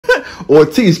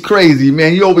Ortiz crazy,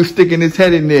 man. He always sticking his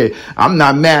head in there. I'm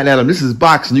not mad at him. This is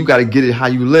boxing. You got to get it how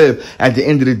you live. At the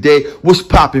end of the day, what's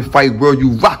poppin', Fight World?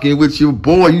 You rocking with your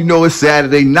boy. You know it's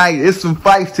Saturday night. It's some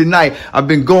fights tonight. I've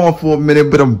been going for a minute,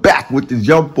 but I'm back with the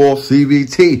Jump Off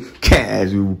CVT.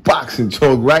 Casual boxing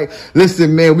talk, right?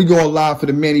 Listen, man, we going live for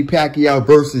the Manny Pacquiao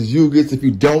versus Ugas. If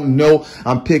you don't know,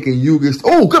 I'm picking Ugas.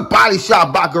 Oh, good body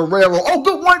shot by Guerrero. Oh,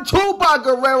 good 1-2 by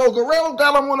Guerrero. Guerrero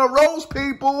got him on the ropes,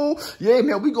 people. Yeah,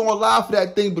 man, we going live for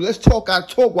that thing, but let's talk our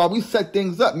talk while we set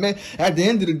things up, man. At the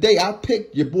end of the day, I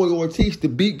picked your boy Ortiz to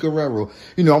beat Guerrero.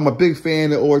 You know, I'm a big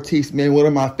fan of Ortiz, man. One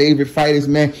of my favorite fighters,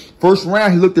 man. First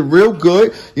round, he looked real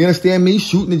good. You understand me?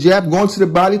 Shooting the jab, going to the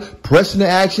body, pressing the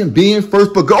action, being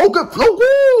first, but go good,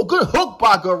 good hook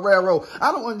by Guerrero.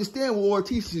 I don't understand what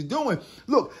Ortiz is doing.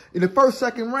 Look, in the first,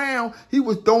 second round, he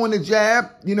was throwing the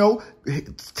jab, you know,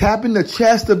 tapping the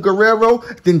chest of Guerrero,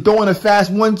 then throwing a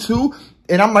fast 1-2.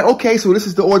 And I'm like, okay, so this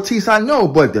is the Ortiz I know.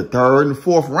 But the third and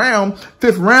fourth round,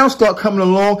 fifth round start coming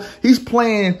along. He's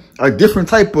playing a different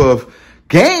type of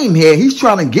game here. He's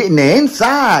trying to get in the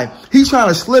inside. He's trying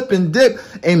to slip and dip.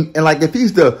 And like, if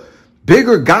he's the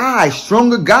bigger guy,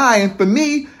 stronger guy, and for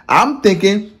me, I'm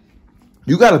thinking,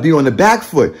 you got to be on the back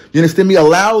foot. You understand me?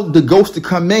 Allow the ghost to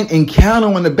come in and counter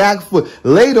on the back foot.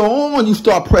 Later on, you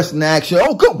start pressing the action.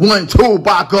 Oh, good 1-2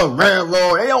 by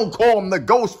Guerrero. They don't call him the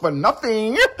ghost for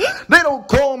nothing. They don't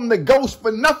call him the ghost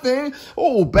for nothing.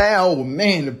 Oh, bell, oh,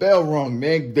 man, the bell rung,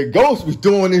 man. The ghost was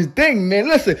doing his thing, man.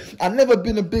 Listen, I've never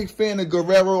been a big fan of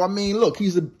Guerrero. I mean, look,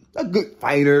 he's a good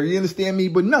fighter, you understand me?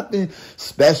 But nothing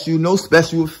special, no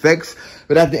special effects.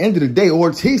 But at the end of the day,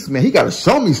 Ortiz, man, he got to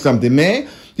show me something, man.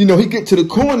 You know, he get to the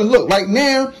corner. Look, right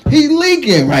now, he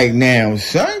leaking right now,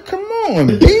 son. Come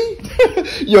on, B.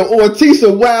 Yo, Ortiz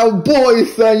a wild boy,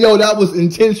 son. Yo, that was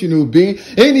intentional, B.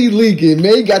 Ain't he leaking,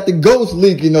 man? He got the ghost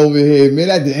leaking over here, man.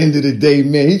 At the end of the day,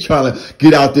 man, he trying to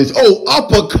get out this. Oh,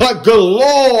 uppercut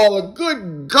galore.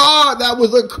 Good God, that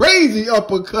was a crazy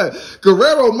uppercut.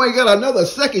 Guerrero might get another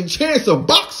second chance of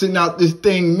boxing out this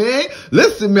thing, man.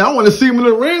 Listen, man, I want to see him in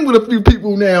the ring with a few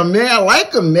people now, man. I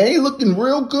like him, man. He looking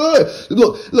real good.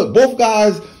 Look, both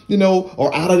guys, you know,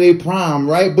 are out of their prime,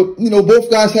 right? But, you know, both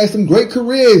guys had some great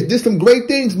careers, did some great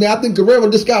things, man. I think Guerrero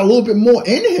just got a little bit more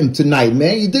in him tonight,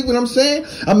 man. You dig what I'm saying?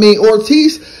 I mean,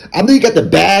 Ortiz, I think he got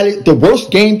the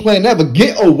worst game plan ever.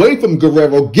 Get away from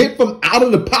Guerrero. Get from out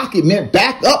of the pocket, man.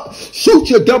 Back up. Shoot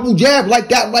your double jab like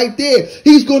that right there.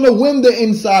 He's going to win the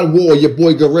inside war, your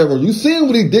boy Guerrero. You seen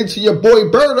what he did to your boy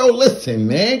Berto? Listen,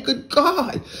 man. Good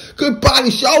God. Good body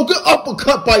shot. Good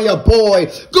uppercut by your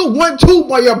boy. Good 1-2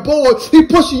 by your boy. He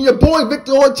pushing your boy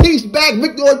Victor Ortiz back.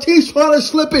 Victor Ortiz trying to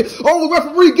slip it. Oh,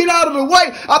 referee, get out of the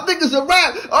way. I think it's a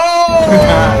wrap. Oh!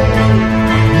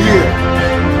 Yeah.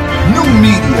 New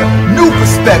media, new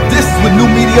perspective. This is what new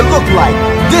media look like.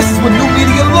 This is what new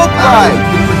media look like.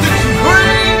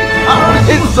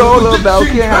 It's all about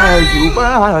casual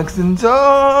boxing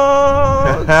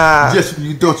talk. Just when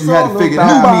you thought you had to figure it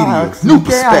out. New media, new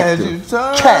perspective.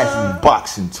 Casual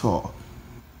boxing talk.